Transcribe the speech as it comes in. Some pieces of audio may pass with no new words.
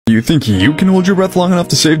Do you think you can hold your breath long enough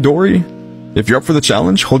to save Dory? If you're up for the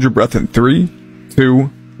challenge, hold your breath in 3, 2,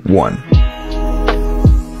 1.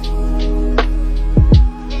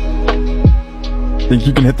 Think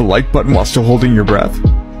you can hit the like button while still holding your breath?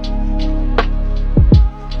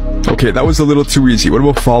 Okay, that was a little too easy. What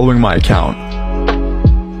about following my account?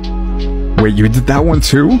 Wait, you did that one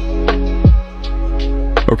too?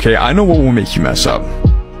 Okay, I know what will make you mess up.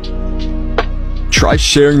 Try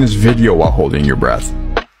sharing this video while holding your breath.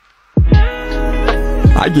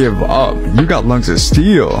 I give up. You got lungs of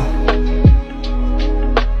steel.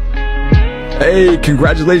 Hey,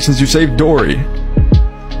 congratulations, you saved Dory.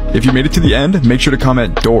 If you made it to the end, make sure to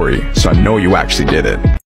comment Dory so I know you actually did it.